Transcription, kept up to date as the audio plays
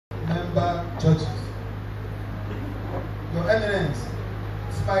churches. Your Eminence,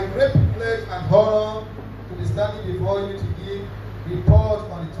 it's my great privilege and honor to be standing before you to give reports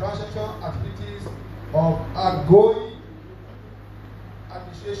on the transaction activities of outgoing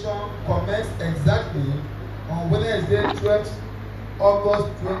administration commenced exactly on Wednesday, 12th August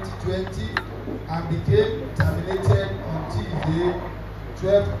 2020 and became terminated on Tuesday,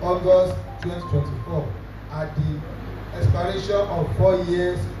 12th August 2024 at the expiration of 4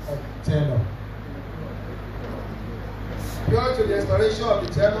 years of tenure. Prior to the expiration of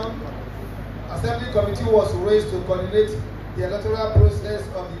the tenure, Assembly Committee was raised to coordinate the electoral process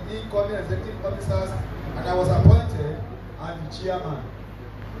of the incoming executive officers, and I was appointed as the chairman.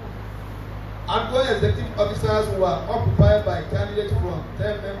 Outgoing executive officers were occupied by candidates from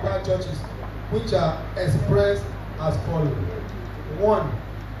 10-member churches, which are expressed as follows. 1.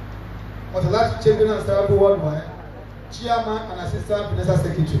 Automatic Champion and Seraphim Worldwide, Chairman and Assistant Financial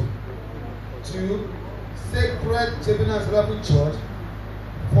Secretary. 2. Sacred Champion and Seraphim Church,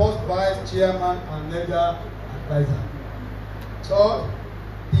 First Vice Chairman and Legal Advisor. 3.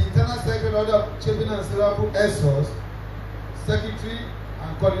 The Internal Secretary of Champion and Seraphim ESOS, Secretary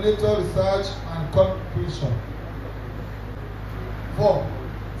and Coordinator Research and Communication. 4.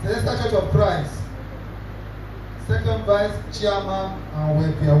 Celestial Church of Christ, Second Vice Chairman and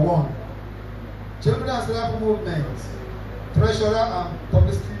Welfare 1. Children and Seraphim Movement, Treasurer and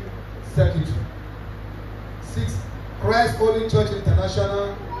Publicity Secretary. 6. Christ Holy Church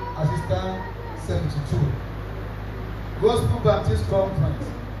International, Assistant Secretary. 2. Gospel Baptist Conference,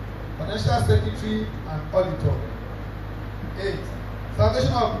 Financial Secretary and Auditor. 8.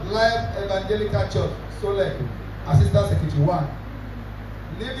 Salvation of Life Evangelical Church, Solek, Assistant Secretary 1.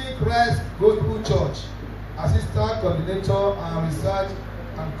 Living Christ Gospel Church, Assistant Coordinator and Research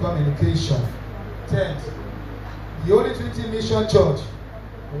and Communication. 10. The Holy Trinity Mission Church,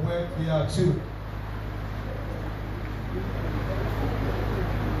 Welfare 2.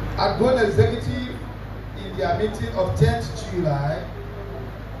 Outgoing executive in their meeting of 10th July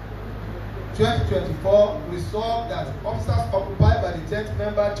 2024 resolved that officers occupied by the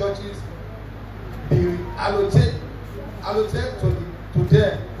 10th-member churches be allocated to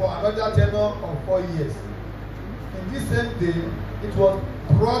them for another tenure of 4 years. In this same day, it was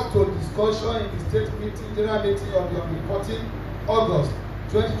brought to discussion in the state meeting, general meeting of the 14th August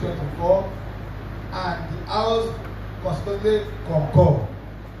 2024, and the House consequently concurred.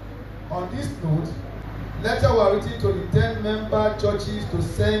 On this note, letters were written to the 10-member churches to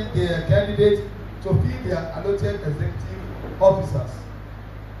send their candidates to fill their allotted executive officers.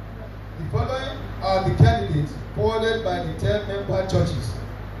 The following are the candidates forwarded by the 10-member churches.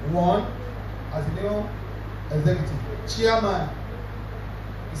 1. As the new executive chairman,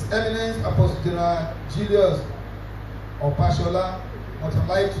 His Eminence Apostle General Julius Opashola,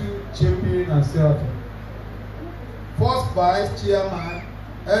 Motamaitu, Champion and Seraphim. First Vice Chairman,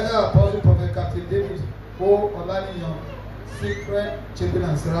 Elder Apostle Prophet Captain David O. Olaniyan, Secret Champion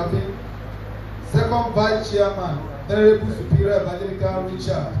and Seraphim. Second Vice Chairman, Venerable Superior Evangelical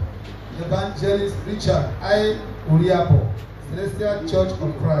Richard, Evangelist Richard I. Uriapo, Celestial Church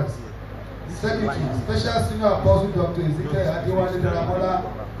of Christ. Secretary, Special Senior Apostle Dr. Ezekiel Adewale Daramola,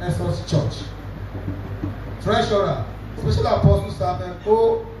 Esos Church. Treasurer, Special Apostle Samuel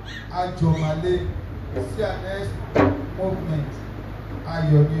O. Ajomale, CNS Movement,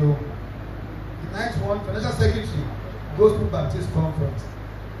 Ayonio. The 9th one, Financial Secretary, Gospel Baptist Conference.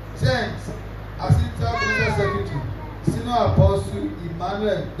 10th, Assistant Financial Secretary, Senior Apostle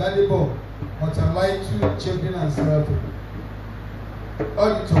Emmanuel Gadebo, Motamaitu, Champion and Seraphim.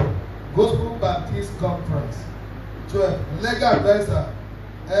 Auditor, Gospel Baptist Conference. 12. Legal Advisor,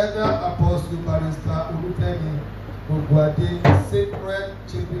 Elder Apostle Barrister Olufemi Ogwade, Sacred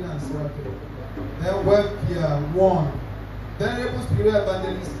Champion and Seraphim. Then Welfare 1. Venerable Superior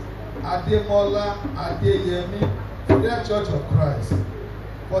Evangelist Ademola Adeyemi, Federal Church of Christ.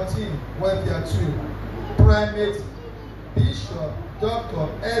 14. Welfare 2. Primate Bishop Dr.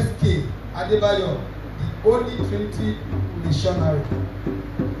 S.K. Adebayo, the Holy Trinity Missionary.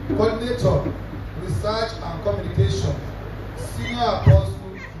 Coordinator, Research and Communication, Senior Apostle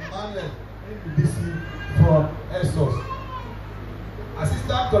Emmanuel Bisi from ESOS.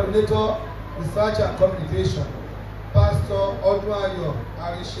 Assistant Coordinator, Research and Communication, Pastor Odunayo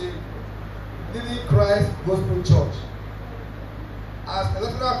Arishe, Living Christ Gospel Church. As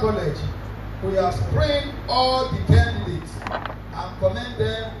Electoral College, we have screened all the candidates and commend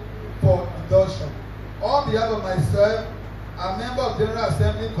them for induction. On behalf of myself, a member of the General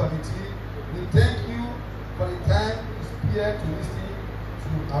Assembly Committee, we thank you for the time you spare to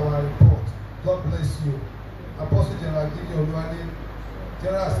listen to our report. God bless you. Apostle General Gideon Oluwale,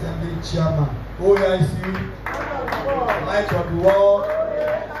 General Assembly Chairman, OAIC, Light of the World.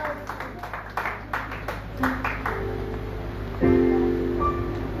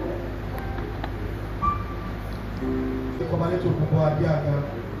 To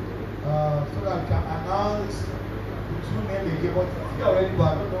so that I can announce the two names again, but it's already, but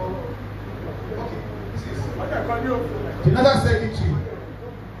I don't know. Okay, this is General Secretary,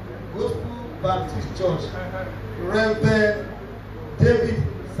 Gospel Baptist Church, Reverend David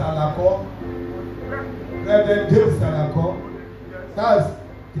Salako. Reverend David Salako. That's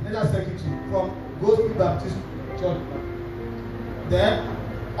the General Secretary from Gospel Baptist Church. Then,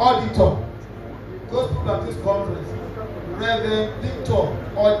 Auditor, Gospel Baptist Conference, Reverend Victor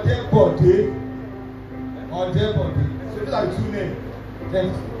Odebode. So these are the two names.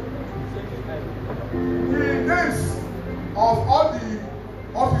 Thanks. The names of all the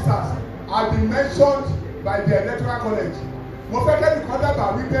officers have been mentioned by the electoral college. Mo fẹ́ kẹ́ ní kọ́ńtà bá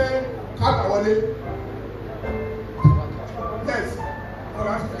wípé káàbà wọlé. Yes, for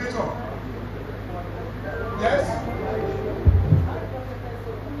ratification. Yes.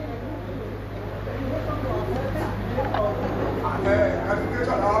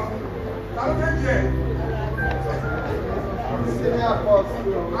 Ratification na wá fún. Ta ló fẹ́ jẹ? Senior boss.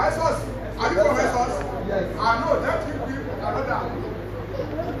 ISOS. Are you from ISOS? Yes. I know. Let's give another.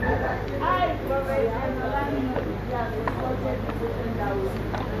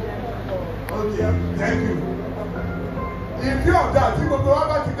 Okay, thank you. In view of that, you go to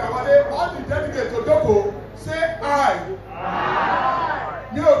Abba Wale, all the delegates to Doko say aye. Aye.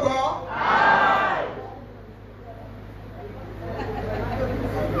 You go. Aye.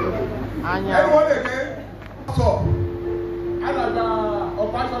 Anyone again? So, Alàgbà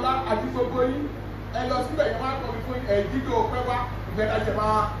Ọbásanlá àti gbogbo yín, ẹ lọ síbẹ̀ yẹn máa kọ́ mi fún ẹ̀ẹ́dídò pẹ́ wá ìgbẹ́ta jẹ̀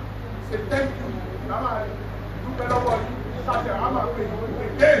máa ṣe thank you. Lámà dúpẹ́ lọ́wọ́ yín, ṣáṣẹ̀ á máa pè é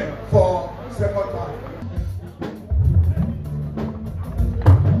again for second time.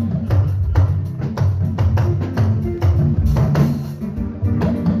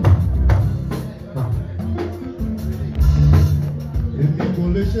 Èmi kò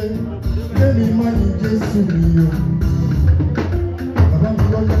lè ṣe kémi má ní Jésù mi o. Bàbá mi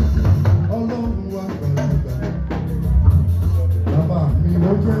lọ́jọ́ Ọlọ́run wa gbàgbà. Bàbá mi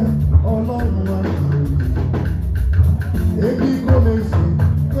ló jẹ́ Ọlọ́run wa gbàgbà. Èmi kò lè ṣe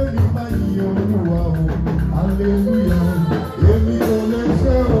kémi má ní Olúwa o. Hallelujah. Èmi kò lè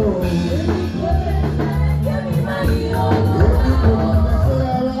ṣe o. Èmi kò lè ṣe kémi má ní Olúwa. Èmi kò lè ṣe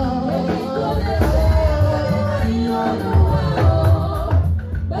rárá. Èmi kò lè ṣe kémi má ní Olúwa o.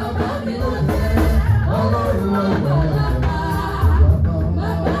 Bàbá mi ló jẹ́ Ọlọ́run wa gbàgbà.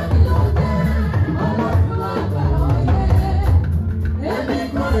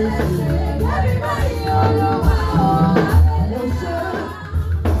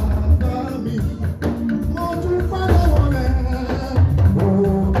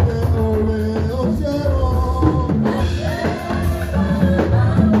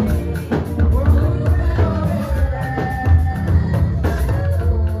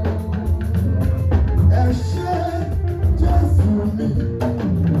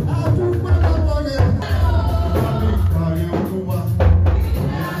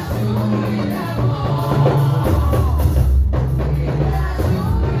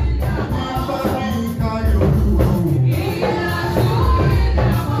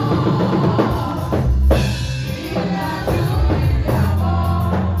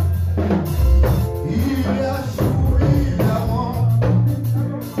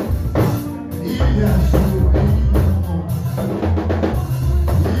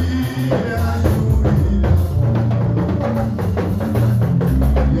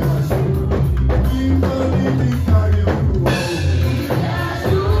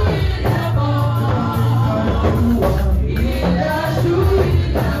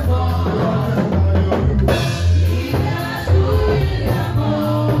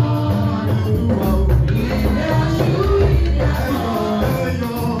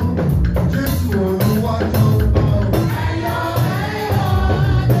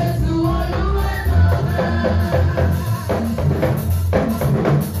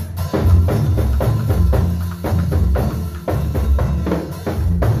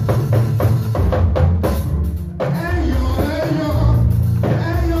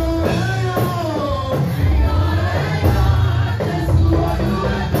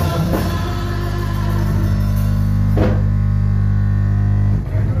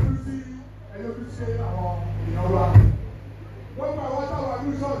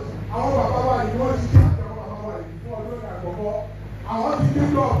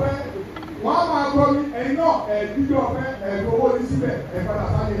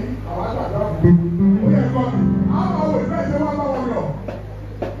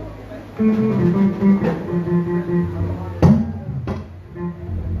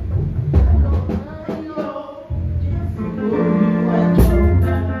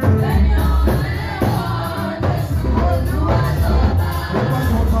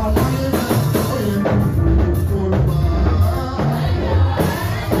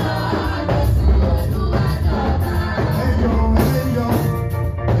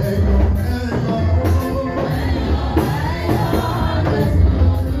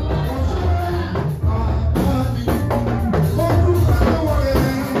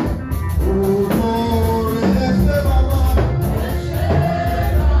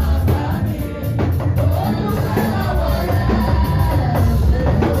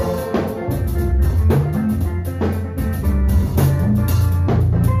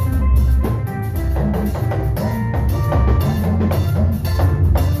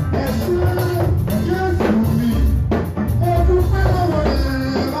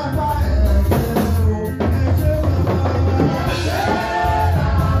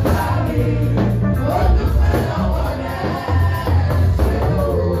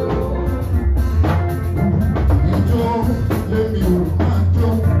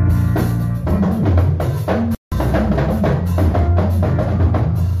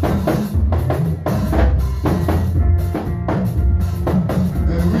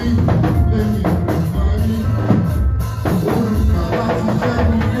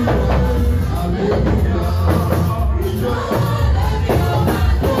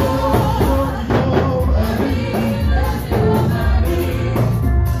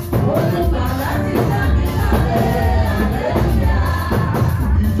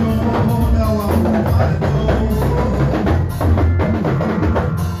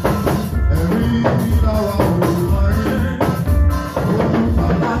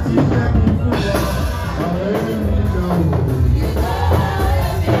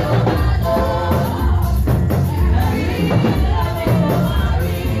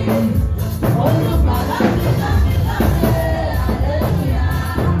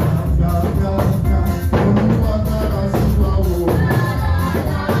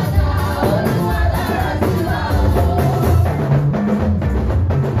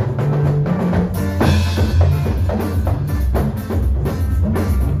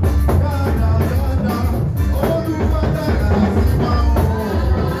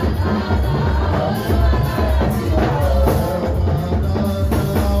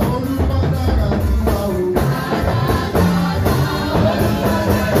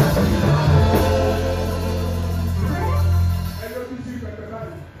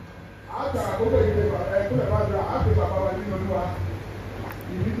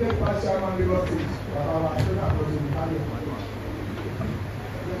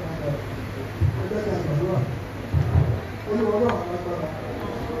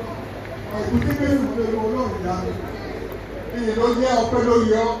 àìkú tí bẹ́ẹ̀ ni mo lè lo ọlọ́run ìyá mi. Ìyìn ló yẹ ọpẹ́ ló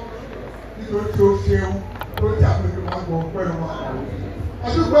yọ nítorí tí ó ṣeun tó tí àpèjọ máa gbọ́ ọpẹ́ wọn.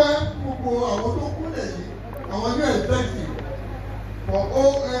 Adúpẹ́ gbogbo àwọn tó kúnlẹ̀ yìí, àwọn ní ẹ̀ẹ́dẹ́gbì for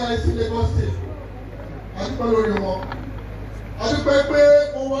OAIC Lagos State. Adúpẹ́ lórí wọn. Adúpẹ́ pé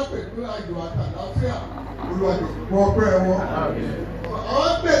wọ́n wá pẹ̀lú ayọ̀ àtàlàáfíà olùwàjò fún ọpẹ́ wọn.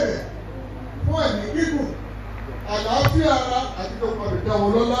 Àwọn bẹ̀rẹ̀ fún ẹ̀mí gígùn, àlàáfíà ara àti tó padà dá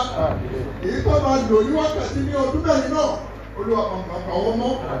wọn lọ́lá. Èyí tó máa lò ní wákàtí ní ọdún mẹ́rin náà, olúwa pàpà wọn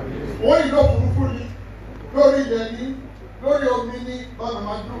mọ́. Wọ́n yìí lọ òfurufú ni, lórí ilẹ̀ ni, lórí omi ni,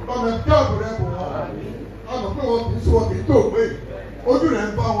 bọ́mọ dáàbò rẹ̀ bò wọ́n. A mọ̀ pé wọn kì í sọ wọn kì í tó gbé. Ojú rẹ̀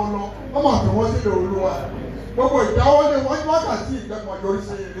ń bá wọn lọ, wọ́n máa tẹ̀ wọ́n sílẹ̀ olúwa. Gbogbo ìdáwọ́lé wọn ní wákàtí ìgbẹ́pọ̀ yọrí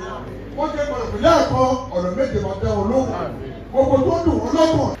sí ilé. Wọ́n jẹ́ pẹ̀lú lẹ́ẹ̀kan ọ̀nà méje máa dá wọn lóhùn. Gbogbo tó dùn wọn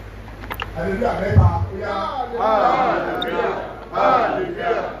lọ́kàn. Hallelujah mẹ́ta. Hallelujah.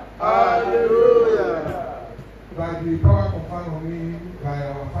 Hallelujah. Hallelujah. By the power conferred on me by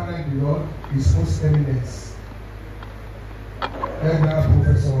our Father in the Lord, His Most Eminence, Elder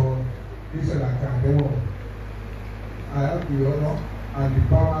Professor Israel Akandewo, I have the honor and the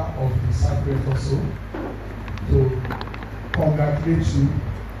power of the sacrament also to congratulate you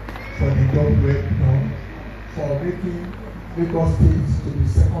for the job well done, for making Lagos State to be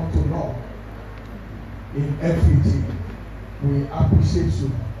second to none in everything. We appreciate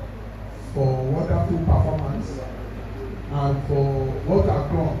you for wonderful performance and for what I've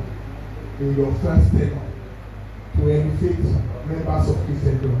done in your first tenure to elevate members of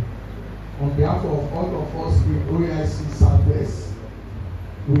Christendom. On behalf of all of us in OAIC Southwest,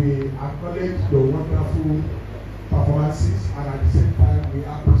 we acknowledge your wonderful performances and at the same time we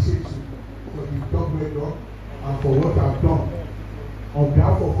appreciate you for the job well done and for what I've done. On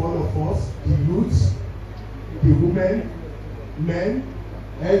behalf of all of us, the youth, the women, men,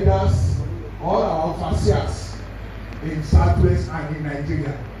 elders, all our officers in Southwest and in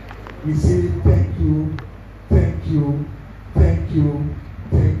Nigeria, we say thank you, thank you, thank you,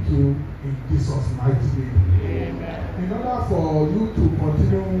 thank you in Jesus' mighty name. Amen. In order for you to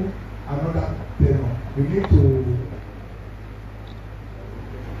continue another tenure, we need to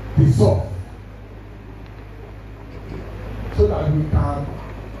dissolve so that we can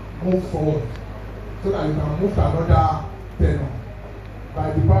move forward, so that we can move to another tenure.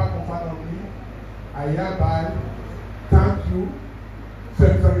 By the power conferred on me, I hereby thank you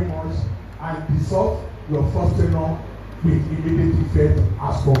very, very much and dissolve your first tenure with immediate effect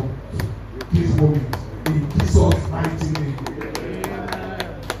as from this moment in Jesus' mighty name.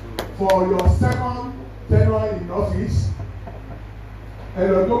 For your second tenure in office,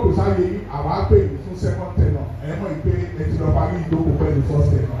 ẹlọ́dọ́kọ̀ sáré àwa pè ní fún second tenure ẹ̀ mọ̀ ìpè ẹtì lọ parí ìdókòó pẹ̀lú first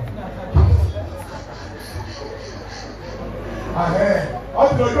tenure.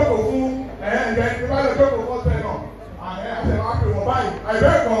 Ọtí lọ jókòó fún ẹ̀ẹ́dẹ́ tí bá lọ jókòó first tenure àtẹ̀ máa pè wọ́n báyìí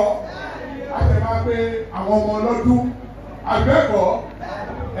àìbẹ́ẹ̀kọ́ àtẹ̀ máa pè àwọn ọmọ ọlọ́dún àìbẹ́ẹ̀kọ́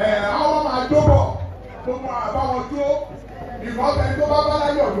àwọn máa jóbọ̀ gbogbo àbáwọn tó ìfọ́sẹ̀ tó bá bá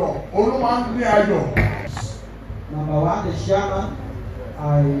láyọ̀ yọ̀ òun ló máa ń ní ayọ̀. Number one, the chairman.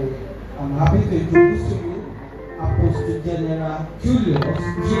 I am happy to introduce to you Apostle General Julius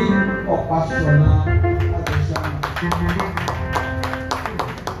G. Opashola as the chairman.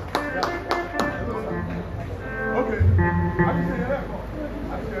 Okay.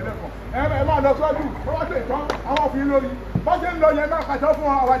 Ẹ máa lọ sọ́jú, wọ́n wá sí ìtàn àwọn òfin lórí. Bọ́n ṣe ń lọ yẹn máa kàṣọ fún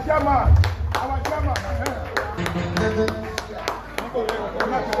our chairman. Our chairman.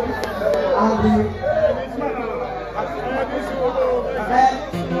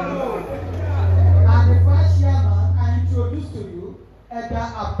 And the first chairman I introduce to you Elder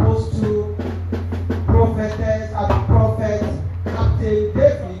Apostle Prophetess and Prophet Captain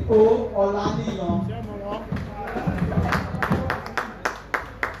David O. Olaniyan.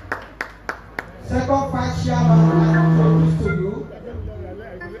 Second vice chairman I introduce to you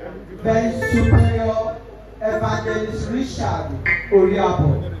Very Superior Evangelist Richard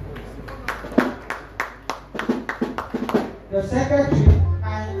Oriabo. The secretary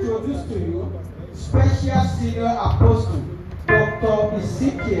I introduce to you Special Senior Apostle Dr.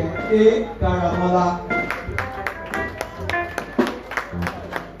 Ezekiel A. Daramola.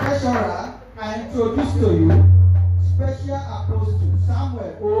 Treasurer I introduce to you Special Apostle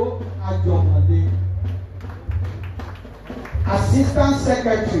Samuel O. Ajomade. Assistant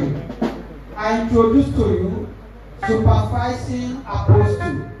Secretary I introduce to you Supervising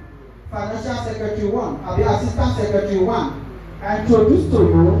Apostle Financial Secretary 1, the Assistant Secretary 1. I introduce to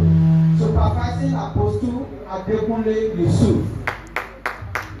you Supervising Apostle Adekunle Yusuf.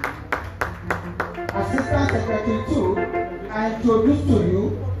 Assistant Secretary 2, I introduce to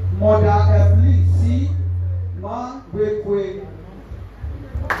you Mother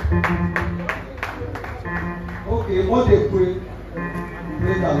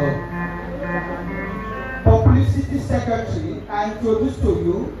the Lord. Publicity Secretary, I introduce to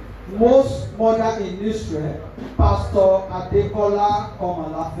you most modern in Israel, Pastor Adekola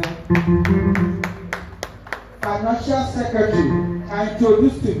Komalafe. Financial Secretary, I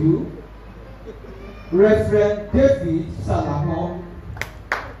introduce to you Reverend David Salamo.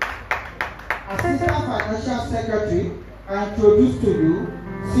 Assistant Financial Secretary, I introduce to you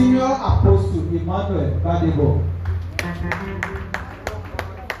Senior Apostle Emmanuel Badebo.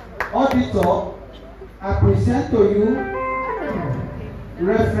 Auditor, I present to you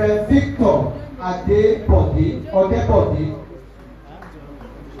Reverend Victor Odebode.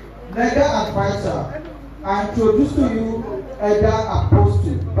 Legal Advisor, I introduce to you Elder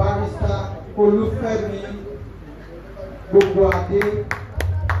Apostle Barrister Olufemi Gbogboade.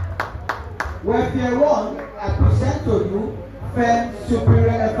 Welfare 1, I present to you Firm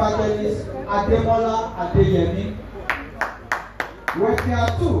Superior Evangelist Ademola Adeyemi. Welfare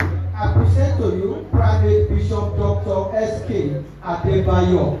 2, I present to you Private Bishop Dr. S.K.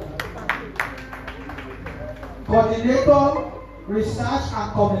 Adebayo. Coordinator Research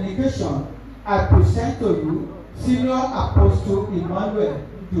and Communication, I present to you Senior Apostle Emmanuel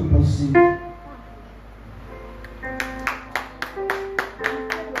Dubusi.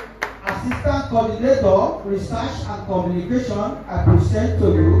 Assistant Coordinator Research and Communication, I present to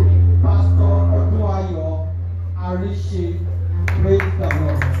you Pastor Oduayo Arishi. Praise the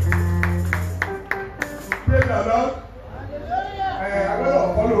Lord. Praise the Lord. I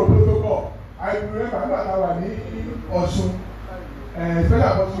will follow protocol. I remember that I was in Osun. Especially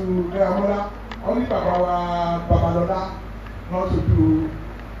about to Reamola. Only Baba Babalola not to do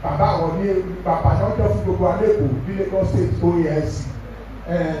Baba or Baba not just to go to Lagos State OAIC.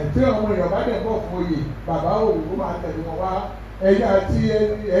 Tí ọmọ èèyàn bá dẹ̀ bọ̀ fún oyè bàbá òwò máa tẹ̀lé wọn wá ẹ̀yìn àti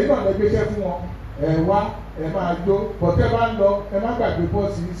ẹ̀yìn náà lè gbéṣẹ́ fún wọn wá máa jó bọ̀tẹ́ bá ń lọ má gbàgbé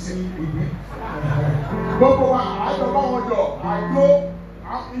bọ́ọ̀sì sí ìbí. Gbogbo wa àjọ bá wọn jọ àjọ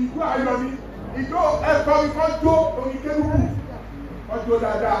ìlú ayọ̀ ni ìjọ ẹ̀fọ́ mi kọ́ jó oyin kérúkù kọ́ jó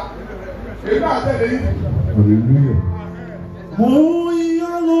dáadáa èyí náà tẹ̀lé yìí. Hallelujah. Mo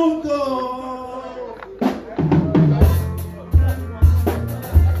yá lóko.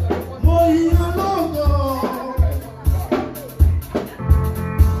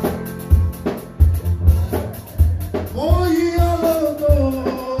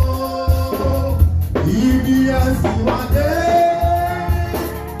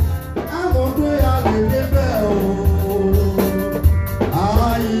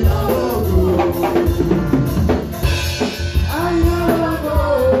 I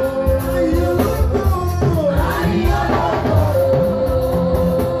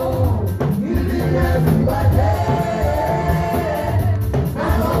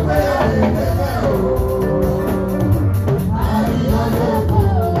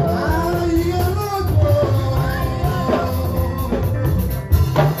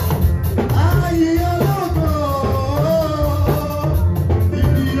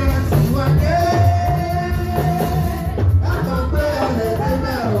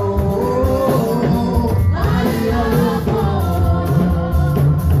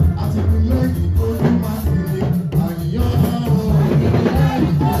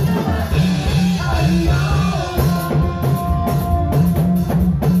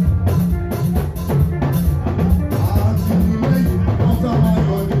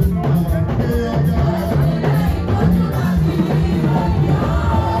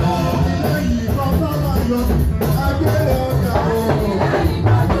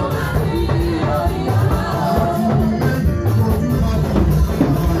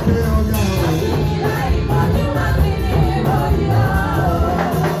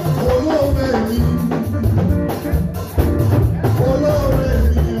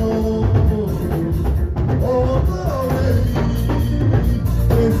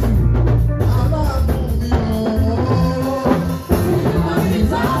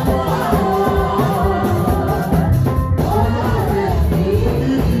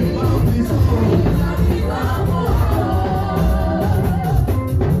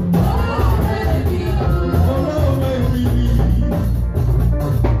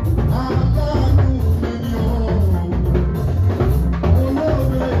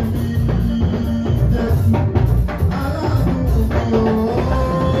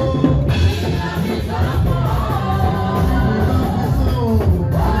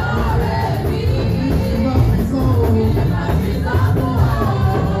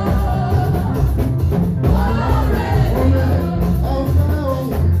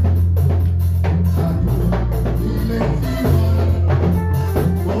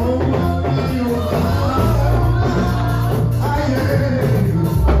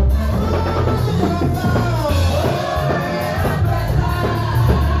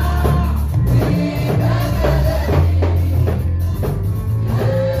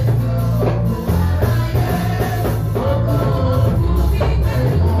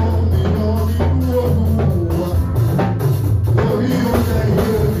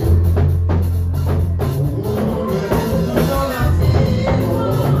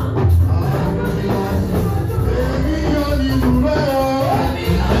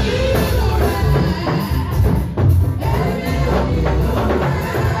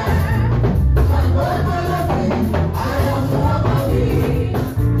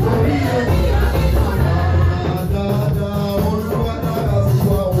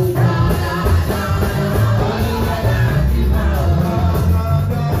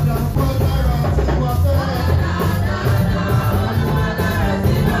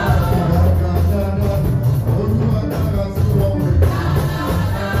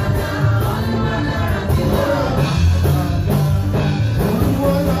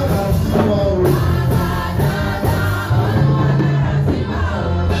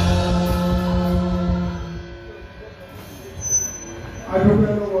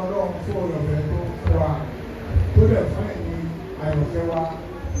adúgbò lọ́wọ́ Ọlọ́run fún ọ̀rọ̀ tó fún wa tó dẹ̀ fún ẹ̀yin àyànfẹ́ wa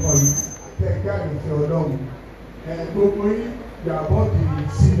wọ̀nyí kẹ̀kẹ́ àyànfẹ́ Ọlọ́run gbogbo yín yàbọ̀ di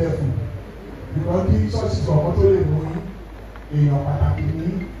sea level because kí ṣọ́ọ̀ṣì sọ̀rọ̀ tó lè mú yín èèyàn pàtàkì ní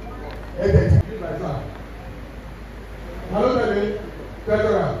ẹ̀jẹ̀ tí kí gbàgbà. Alóbẹ̀rẹ̀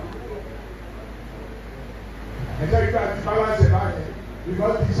tẹ́lẹ̀rà ẹ̀jẹ̀ ìgbà tí balance báyẹn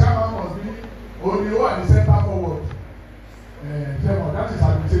because the chairman must be only one the center forward. That is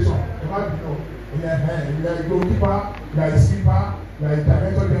administration. You are a goalkeeper, you are a skipper, you are a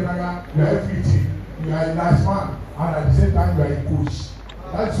director general, you are everything. You are a last man, and at the same time you are a coach.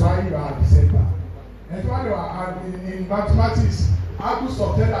 That's why you are at the center. And while you are in mathematics, how to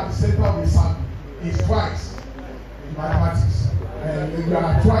subtract at the center of the sample is twice in mathematics. And you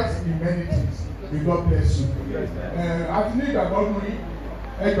are twice in many things. May God bless you. I think that God will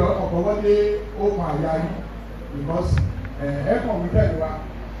ọ̀pọ̀wọ́lé ó máa yá yín because ẹ̀kọ́ mi tẹ̀lé wa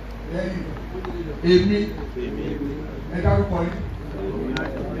lẹ́yìn èmi dárúkọ yín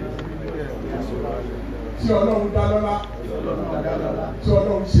tí Ọlọ́run dá lọ́lá tí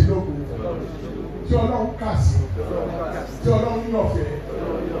Ọlọ́run ṣe lógo tí Ọlọ́run kà sí tí Ọlọ́run yọ̀fẹ́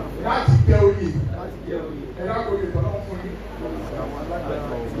láti jẹ́ oyè ẹ̀dá kò lè tọ́lọ́run fún yín.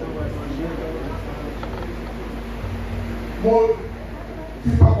 Mo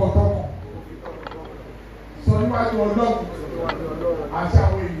fífa kọ̀tọ́kọ̀ sọ níwájú Ọlọ́run àti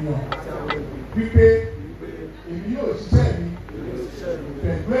àwọn ènìyàn wípé èmi yóò ṣiṣẹ́ mi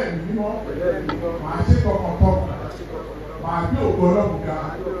pẹ̀lú ẹ̀mí mímọ́ màá ṣe tọkàntọkàn màá gbé ògo Ọlọ́run ga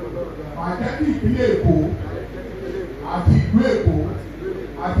màá jẹ́ kí ìpínlẹ̀ Èkó àti ìlú Èkó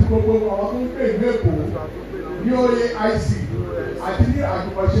àti gbogbo àwọn tó ń gbé ìlú Èkó ní OAIC àti ní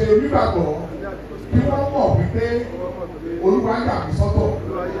àjùmọ̀ṣe onígbàgbọ́ kí wọ́n mọ̀ wípé Olúwa yà mí sọ́tọ̀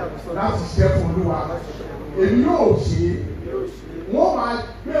láti ṣiṣẹ́ fún Olúwa èmi yóò ṣe é wọ́n máa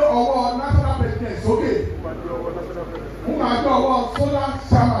gbé ọwọ́ national president sókè wọ́n máa gbé ọwọ́ solar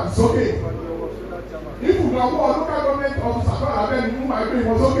chairman sókè ibùdó ọwọ́ local government officer tó rà bẹ́ẹ̀ ni wọ́n máa gbé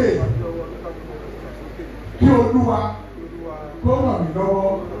wọn sókè kí Olúwa kó ràn mí lọ́wọ́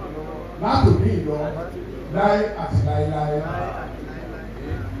látòní ìlọ láé àti láéláé.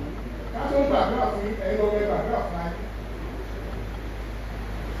 Ká tó gbàdúrà fún ẹ̀yin ọ̀gá gbàdúrà fún ayé.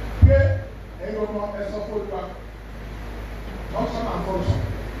 Pé ẹ̀yin ọmọ ẹ̀sọ́ fólúwa function and function.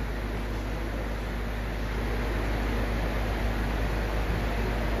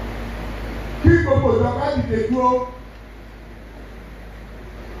 Kí gbogbo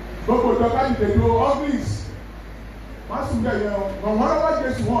ìjọba dìde dúró ọ́fíìsì wọ́n sùn bẹ́ẹ̀ yẹn o ọ̀wọ́n lọ́wọ́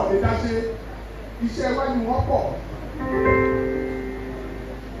Jésù wọn ò lè dá ṣe iṣẹ́ iwájú wọn pọ̀.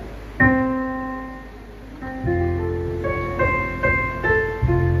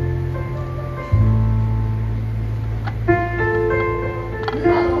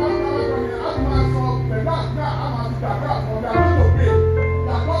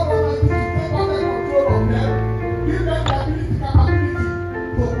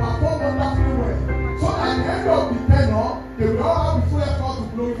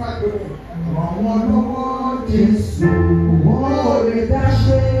 Àwọn lọ́wọ́ Jésù wọ́n lè dá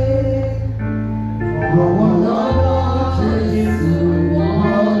ṣe. Àwọn lọ́wọ́ Jésù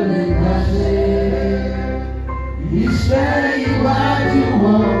wọ́n lè dá ṣe. Iṣẹ́ iwájú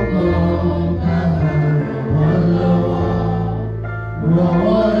wọn kàn bàbá ràn wọ́n lọ́wọ́. Ràn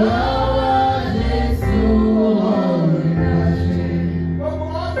wọ́n lọ́wọ́ Jésù wọ́n lè dá ṣe. Gbogbo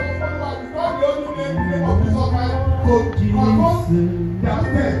wa sọ fún wa ìtọ́jú olúwe ilé ọ̀fíìsì ọ̀gá kò Jésù.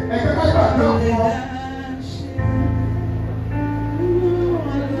 Ẹgbẹ́ bá gbà náà fún ọ.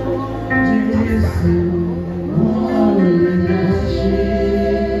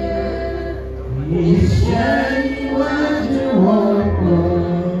 Iṣẹ́ iwájú wọn kò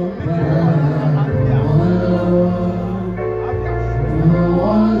bàbá wọn lọ́wọ́.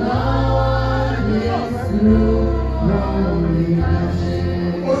 Wọ́n lọ́wọ́ Jésù wọ́n lè dá ṣe.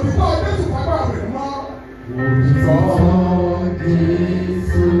 Òtítọ́ Jésù bàbá rẹ̀ mọ́. Òtítọ́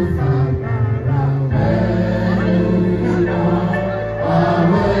Jésù bàbá rẹ̀ mọ́.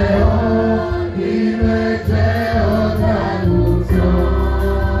 Àwẹ̀ ọ́ ìrẹ̀jẹ̀ ọ̀dà lùtọ́.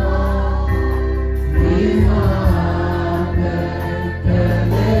 Ìmọ̀ àgbẹ̀kẹ̀lé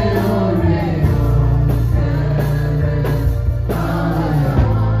orí ọ̀fẹ́ rẹ̀. Àwẹ̀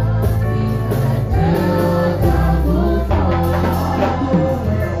ọ́ ìrẹ̀jẹ̀ ọ̀dà lùtọ́.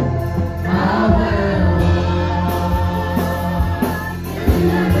 Àwẹ̀ ọ́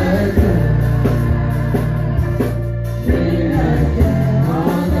ìrẹ̀jẹ̀.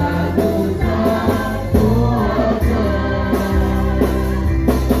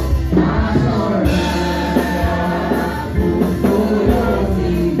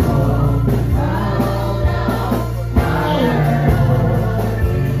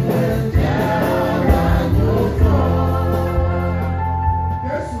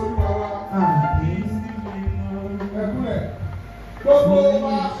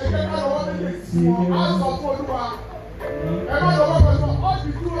 ẹgbẹ́ ká lọ́wọ́ méjèèjì sí wọn, á sọ fún Olúwa. Ẹ má lọ́wọ́ pẹ̀lú all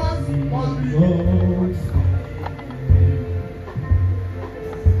the doers must be.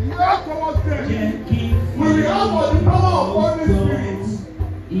 Let us say, we will ask for the power of Holy Spirit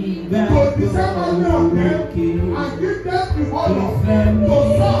to descend on them and give them the honor to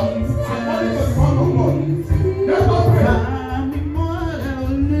serve according to the word of God. Let us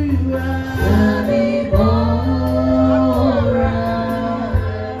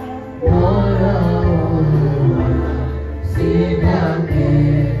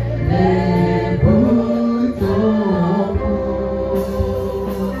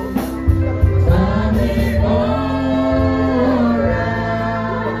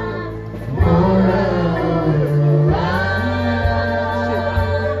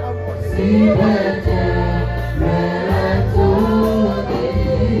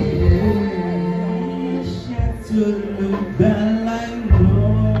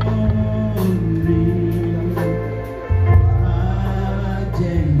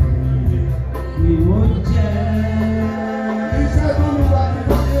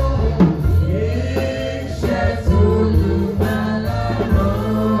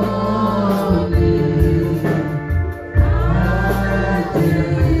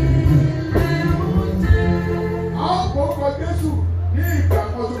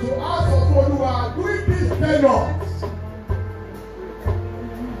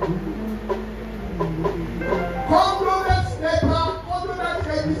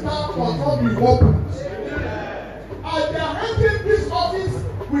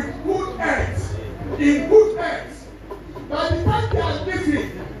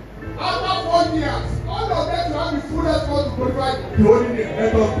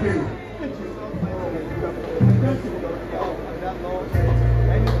pray.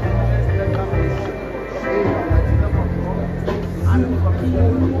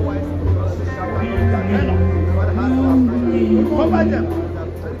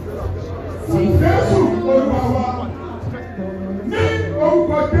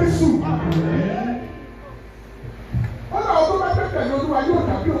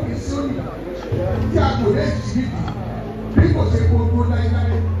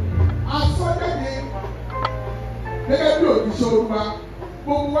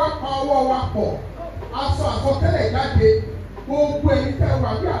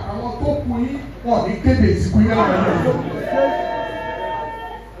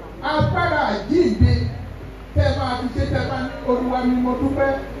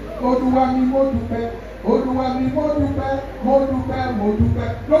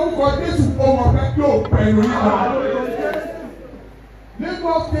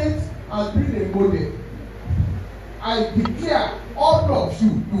 Lagos State has been a model. I declare all of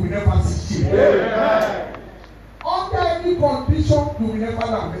you will never see shame. Under any condition, you will never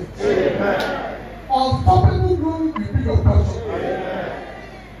lament. Unstoppable glory will be your portion.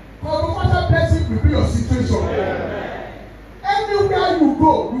 Colossal blessing will be your situation. Anywhere you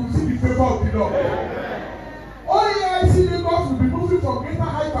go, you will see the favor of the Lord. OAIC Lagos will be moving from greater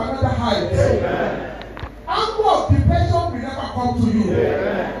height to another height. Angle of depression will never come to you.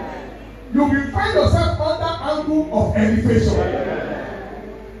 You will find yourself under angle of elevation.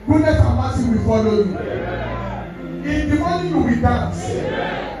 Goodness and mercy will follow you. In the morning you will dance.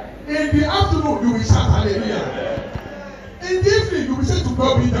 In the afternoon you will shout hallelujah. In the evening you will say to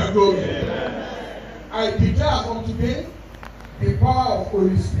God be the glory. I declare from today the power of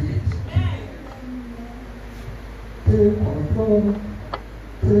Holy Spirit. Take control.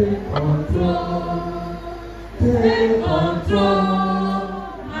 Take control. Take control.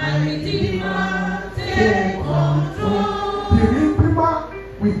 My Redeemer, take control. The Redeemer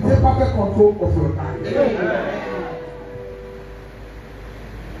will take perfect control of your life.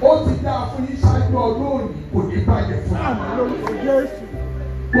 Ó ti dá fún yín ṣáájú ọdún òní kò ní bàjẹ́ fún yín.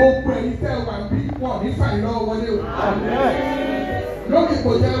 Gbogbo ẹ̀yin tẹ́ wà bí wọ́n ní fàyè lọ́wọ́ wọlé o. Lókè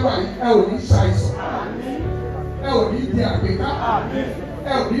kò jẹ́ wà yìí ẹ ò ní ṣàìsàn. Ẹ ò ní di àgbéká. Ẹ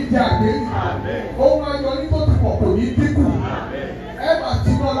ò ní di àgbéyìn. Ohun ayọ̀ ní tó ti pọ̀ kò ní dínkù. Ẹ máa ti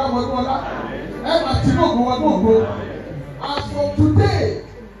ní ọlá wọnú ọlá. Ẹ máa ti ní ògo wọnú ògo. As from today,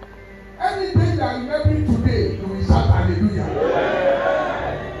 any day that you remember today, you will shout hallelujah.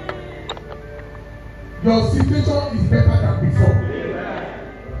 Your situation is better than before.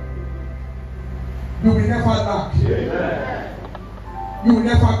 You will never lack. You will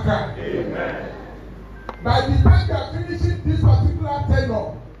never cry. By the time you are finishing this particular tenure,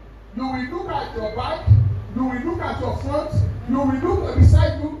 you will look at your back, you will look at your front, you will look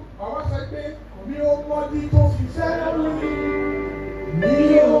beside you. Àwọn sọ pé mi ò mọ̀dí tó fi fẹ́ràn mi. Mi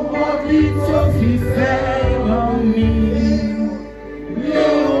ò mọ̀dí tó fi fẹ́ràn mi. Mi ò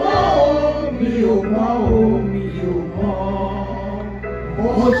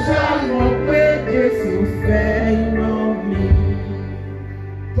Mo ṣàmọ̀ pé Jésù fẹ́ ràn mí.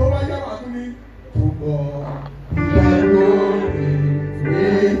 Tó bá yá wà fún mi. Túbọ̀ ìgbàlódé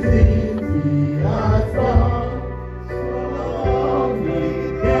retí ìyàtọ̀.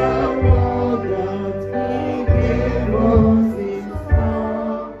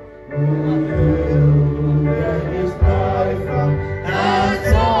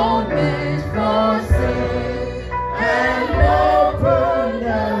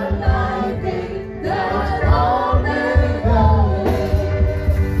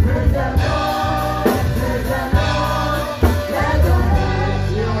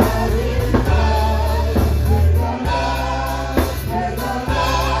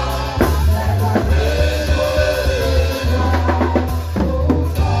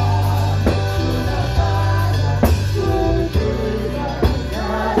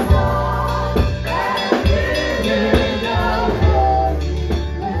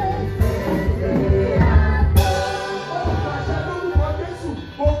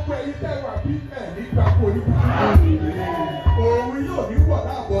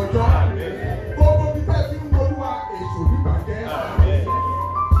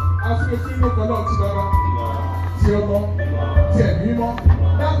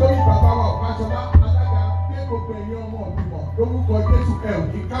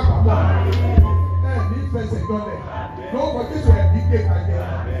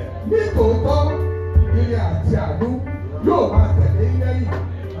 Yóò máa tẹ̀lé lẹ́yìn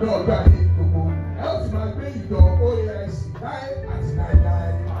lọ́ọ̀dọ̀ àti gbogbo ẹ ó sì máa gbé ìjọ OAIC láé àti láéláé.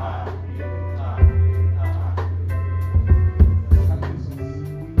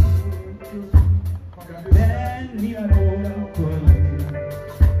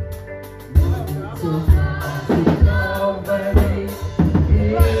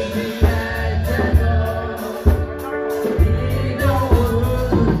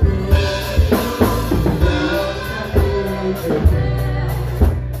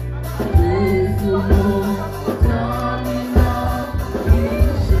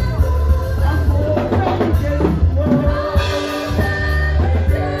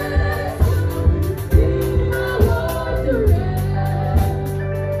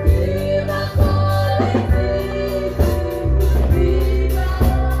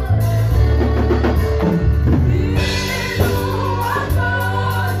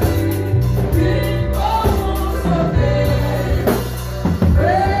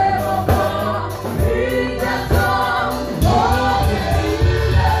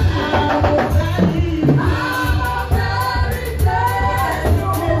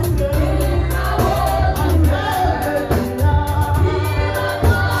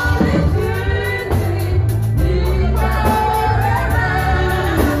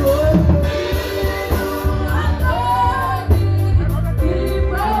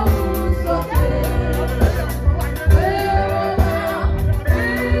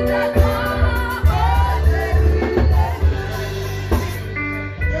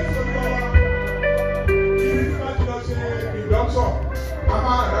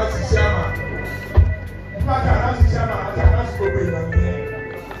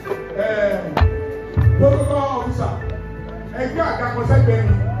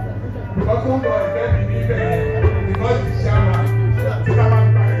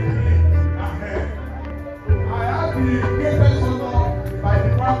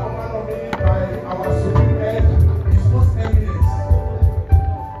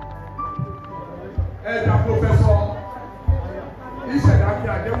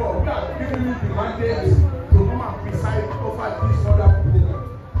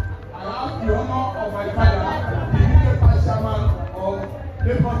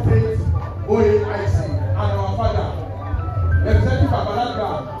 OAIC and our father, Representative Babalaga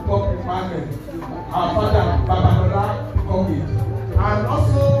our father Babalola Kogi, and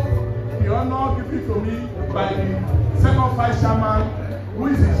also the honor given to me by the second vice chairman, who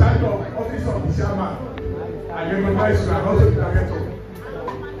is in charge of office of the chairman. I recognize you and also the director.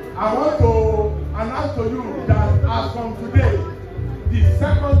 I want to announce to you that as from today, the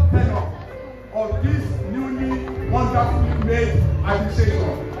second tenure of this newly wonderfully made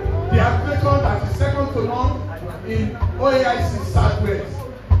administration, the administration that is second to none in OAIC Southwest.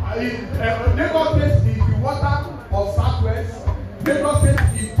 Lagos State is the water of Southwest. Lagos State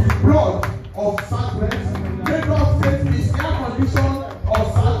is the blood of Southwest. Lagos State is air condition of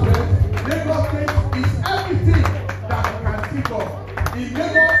Southwest. Lagos State is everything that we can think of. In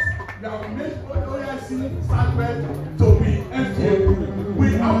Lagos, we have made OAIC Southwest to be empty. We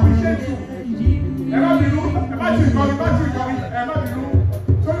appreciate you. Emma Bilu, Emma Chikori, Emma Bilu.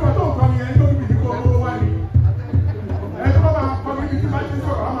 So you want to come here and don't be the go over. Emma Bilu,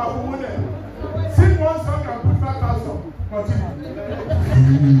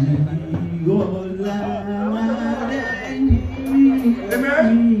 Come.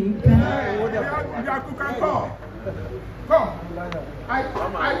 I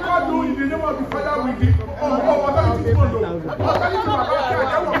called you in the name of the Father with the authority to Mondo. Authority to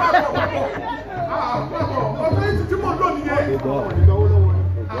authority to Mondo.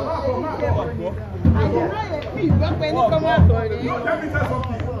 No, let me tell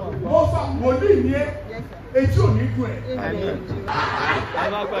something. Most of Mondo in here, it's your need to it.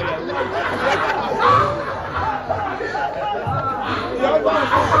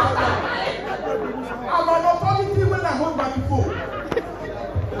 I'm an authority when I hold my people.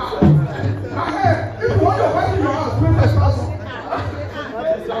 If you want to find your house, bring the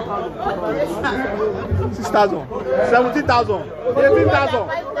 6,000, 17,000, 18,000,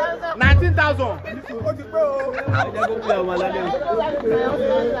 19,000.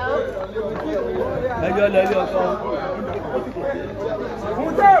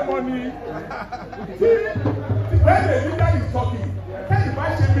 When the leader is talking, tell the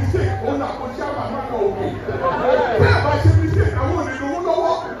vice mistake, oh, na Oshama, not okay. Tell the vice mistake, I want to know.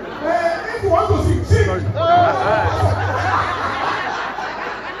 If you want to sing, sing.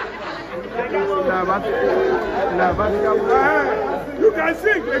 You can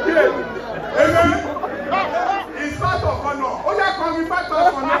sing again. Amen. It's part of honor. Oh, yeah, come in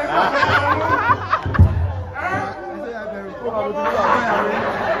 5,000.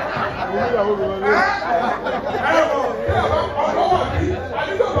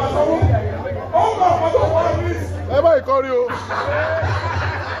 Everybody call you.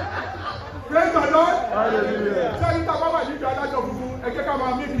 Praise the Lord.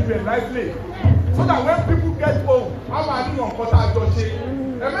 So that when people get home, I'm adding on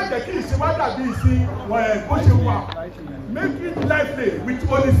make it lively with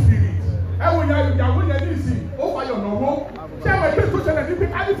Holy Spirit. And when you see, over your normal, share my face to send a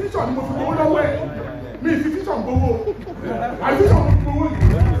different addition. Me, if you fish on Bobo, I fish on Bobo.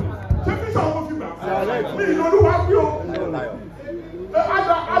 She fish on Bobo. Me, you don't have you.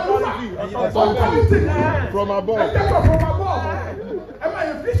 From above. From above. And my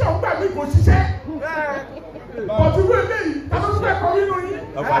fish on back, me go to share. But you will be, I don't know coming on you.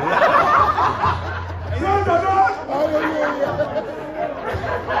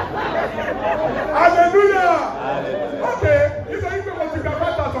 Hallelujah. Okay, if you want to get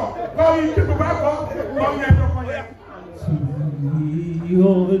better, come in, keep back up, come here, come here.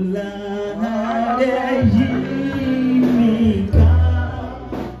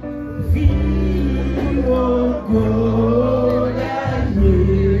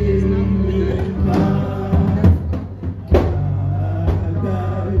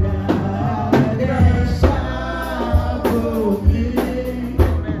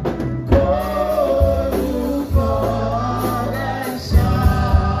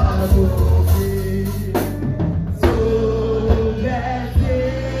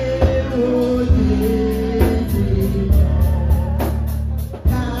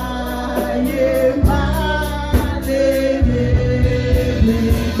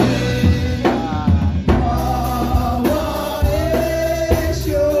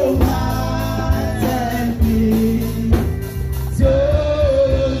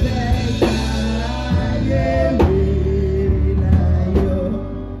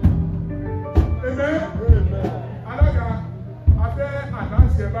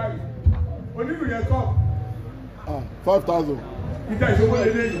 Onílù yẹn kọ́. 5,000. Ìjà ìṣòwò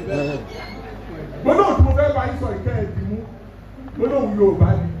lélẹ́yìn. Gbólóhùn tí mo fẹ́ bá yín sọ ìkẹ́ ẹ̀ dì mú. Gbólóhùn Yorùbá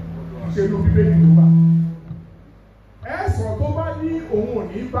ni ìṣèlú Bíbélì ló wà. Ẹ̀sán tó bá ní òun ò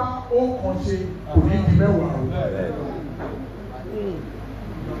ní bá ó kàn ṣe kò ní di mẹ́wàá o.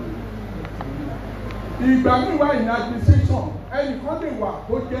 Ìgbà míì wá in administration ẹnìkan lè wà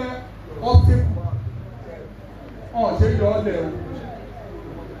tó jẹ́ ọ́ptíkù. Ọ̀ṣẹ́ yọ ọ́ lẹ̀ o.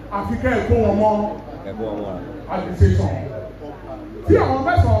 Àfi kẹ́ ẹ̀ kó wọn mọ́ administration. Tí àwọn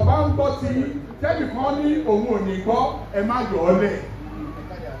mẹ́sàn-án bá ń gbọ́ tí tẹ́lẹ̀ kan ní òun ò ní gbọ́ ẹ má yọ ọ́ lẹ̀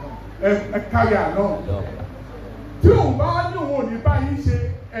ẹ kárí àná. Tí òun bá ní òun ò ní bá yín ṣe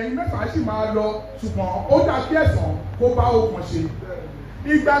ẹ̀yin mẹ́sàn-án sì máa lọ ṣùgbọ́n ó dá kí ẹ̀sán kó bá òkun ṣe.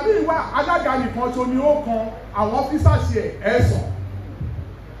 Ìgbà míì wà alága nìkan tó ní ó kan àwọn ọ́fíṣàṣì ẹ̀sán.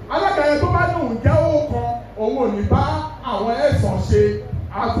 Alága yẹn tó bá ní òun jẹ́ ó kan òun ò ní bá àwọn ẹ̀sán ṣe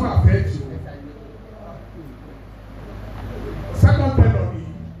àtún àfẹ́jù. Second tenor ni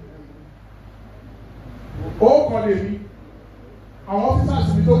ó kàn lè rí àwọn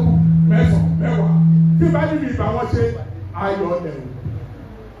ọ́fíṣàṣì mi tó kù mẹ́sàn-án mẹ́wàá tí bá níbi ìbá wọn ṣe ayọ̀ ọ̀dẹ̀rù.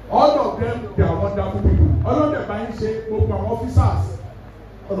 All of them they are wonderful people. Ọlọ́dẹ̀ bá yín ṣe gbogbo àwọn officers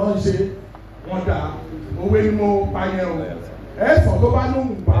ọlọ́run ṣe wọ́n dá owó ni mo pa yẹn o. ẹ̀sán tó bá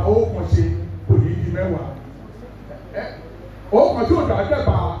lóhùn gbà ó kàn ṣe kò ní di mẹ́wàá ó kàn tí òjò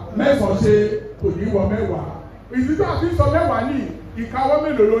àgbẹ̀bà mẹ́sàn-án ṣe kò ní wọ mẹ́wàá ìdíjọ́ àti sọ mẹ́wàá ní ìkáwọ́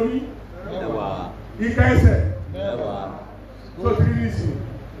mélòó ló ní ìka ẹsẹ̀ tó ti rí sí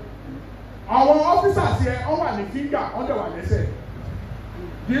àwọn officers yẹn wọ́n wà ní finger wọ́n dẹ̀ wà lẹ́sẹ̀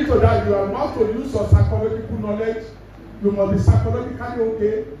due to that you are must to use your psychological knowledge you must be psychologically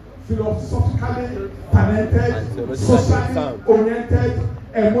okay philosophically talented socially oriented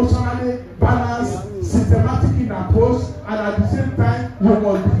emotionally balanced systematic in approach and at the same time you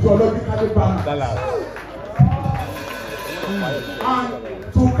must be geologically balanced. And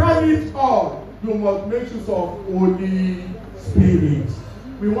to carry it all you must make use of Holy Spirit.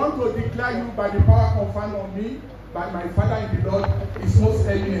 We want to declare you by the power conferred on me by my Father in the Lord, His most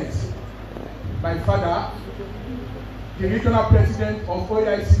eminent. My Father, the regional president of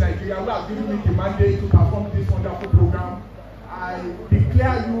OAIC Nigeria, who has given me the mandate to perform this wonderful program. I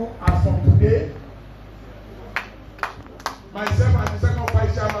declare you as from today, myself and the second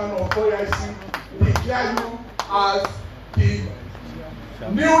vice chairman of OAIC declare you as the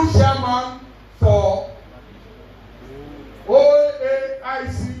new chairman for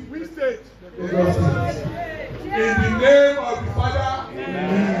OAIC, which state? In the name of the Father,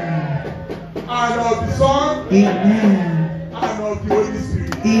 amen, and of the Son, amen, and of the Holy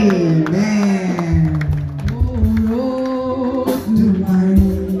Spirit. Amen.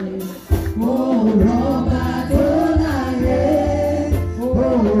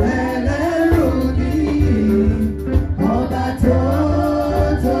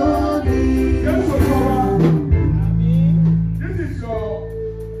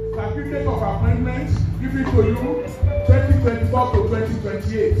 To you 2024 to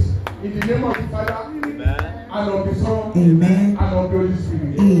 2028 in the name of the Father, amen, and of the Son, amen, and of the Holy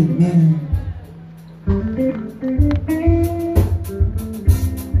Spirit. Amen.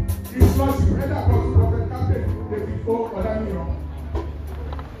 It's not the head of Prophet Captain David O. Odamiyan.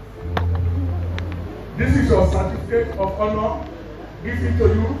 This is your certificate of honor given to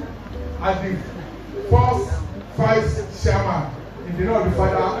you as the first vice chairman. In the name of the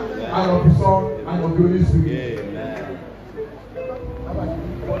Father, and of the Son, and of the Holy Spirit. Amen.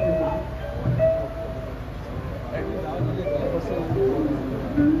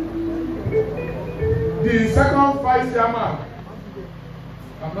 The second vice chairman.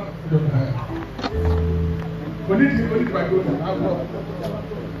 I'm not.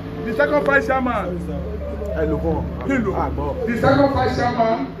 The second vice chairman. The second vice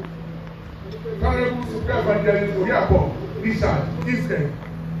chairman. Honorable Super Evangelist Oriapo Richard Israel.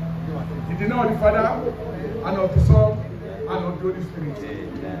 In the name of the Father, and of the Son, and of the Holy Spirit.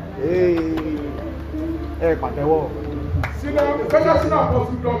 Special Senior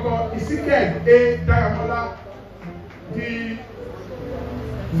Apostle Dr. Ezekiel A. Dayamola, the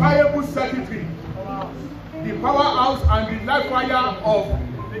Fireable Secretary, the Powerhouse and the Life Wire of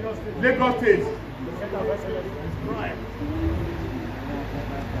Lagos State.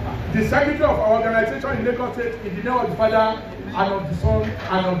 The Secretary of our organization in Lagos State, in the name of the Father, and of the Son,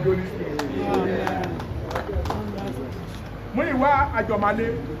 and of the Holy Spirit. Muyiwa Ajomale,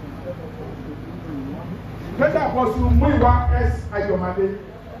 Special Apostle Muyiwa S. Ajomale,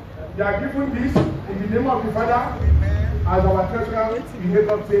 they are given this in the name of the Father, as our treasurer in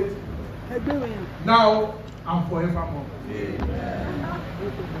Lagos State, now and forevermore.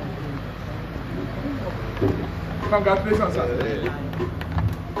 Congratulations, sir.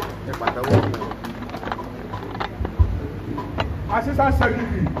 Assistant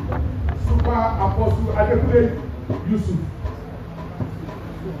Secretary, Super Apostle Adekule Yusuf.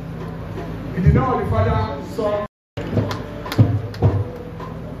 In the name of the Father, Son.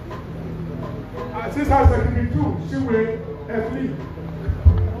 Assistant Secretary 2, Shiwe Efli.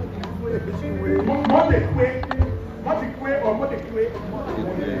 Modekwe or Modekwe?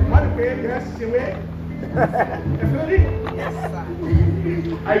 Modekwe, yes, Shiwe. Efli? Yes, sir.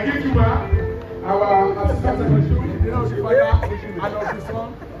 I give you our assistant secretary, the name of the Father, and of the Son,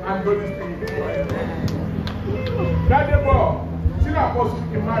 and the Holy Spirit. Dadebo, Senior Apostle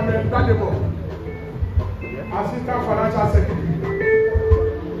Emmanuel Dadebo, Assistant Financial Secretary.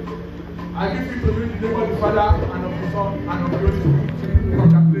 I give you to you in the name of the Father, and of the Son, and of the Holy Spirit.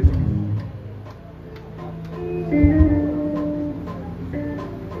 Congratulations.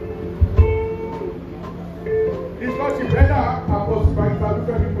 It's not the better Apostle by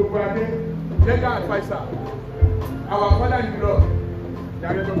legal advisor, our Father in the Lord, the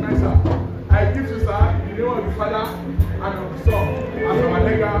recognizer. I give to sir in the name of the Father and of the Son as our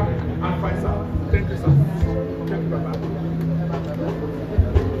legal advisor. Thank you, sir. Thank you, Baba.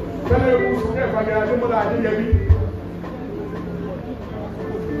 Tell you who's there, Father. I don't know that I didn't hear me.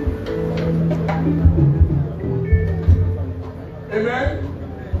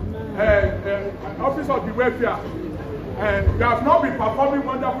 office of the welfare. And you have not been performing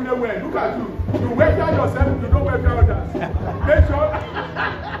wonderfully well. Look at you. You welfare yourself, you don't welfare others.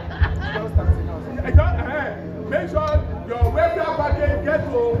 Make sure your welfare package gets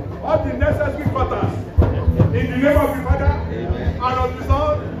to all the necessary quarters. In the name of the Father, and of the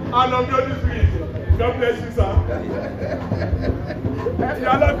Son, and of the Holy Spirit. God bless you, sir. You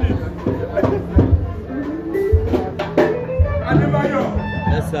are lovely. Adebayo.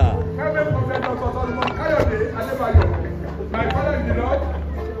 Yes, sir. Heaven Prophet Dr. Solomon Kayode Adebayo. My father in the Lord,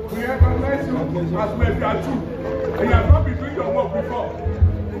 we recognize you as welfare too. And you have not been doing your work before.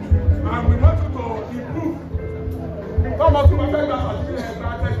 And we want you to improve. Some of you are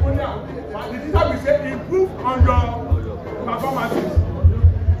testimonial. But the teacher will say improve on your performances.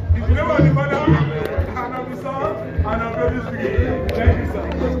 In the name of the Father, and of the Son, and of the Holy Spirit. Thank you, sir.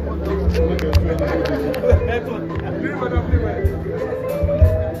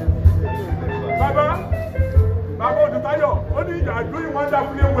 Baba Odutayo, only you are doing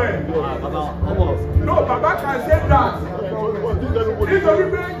wonderfully well. No, Baba can say that. If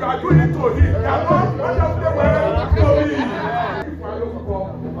everything you are doing it to him, you are not wonderfully well to him.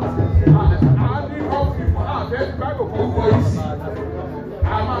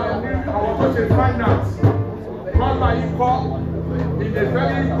 Our social finance run by ICO in a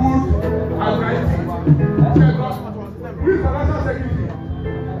very good handwriting. We financial secretary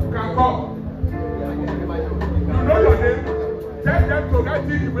can come. You know your name. Tell them to write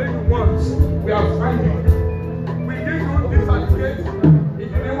it the way you want. We are finding. We give you this certificate in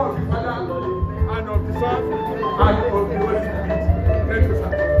the name of the Father and of the Son and of the Holy Spirit. Thank you,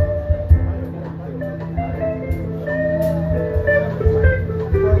 sir.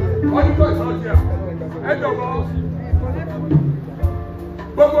 Auditor is not here. End of all.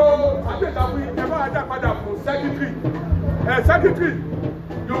 Gbogbo àtẹ̀jáwé ẹ máa dá padà fún secretary. Secretary,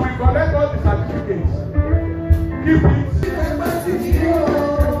 you will collect all the certificates. Keep it.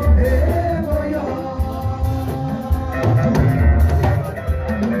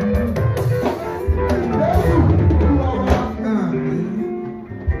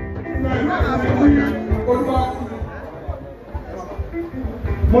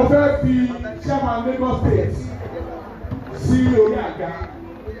 Mo fẹ́ fi chairman Lagos State sí orí àga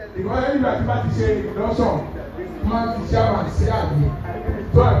ìkọ́lẹ́ nígbà tí bá ti ṣe ìdọ́sàn máa ti chairman sí àgbẹ̀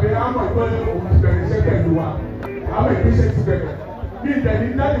tó àgbẹ̀ àmọ̀ ìpẹ́ òun ti bẹ̀rẹ̀ iṣẹ́ pẹ̀lú wa àmọ̀ ìpínṣẹ́ ti bẹ̀rẹ̀ bí ìtẹ̀lí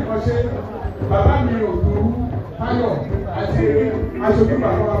láti kọ́ ṣe bàbá mi Òdúrú Táyọ̀ àti aṣojú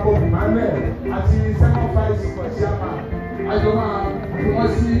bàbá wa Bob Emmanuel àti second vice chairman àjọ máa fi wọ́n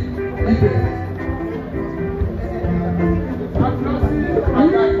sí ibẹ̀.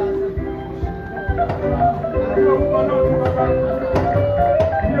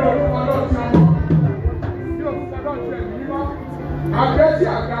 Àgbẹ̀tì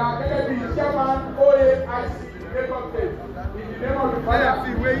àga gẹ́gẹ́ bí chairman OAIC Lagos State in the name of the Father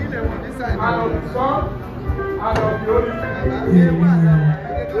and of the Son and of the Holy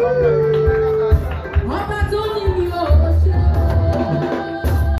Spirit.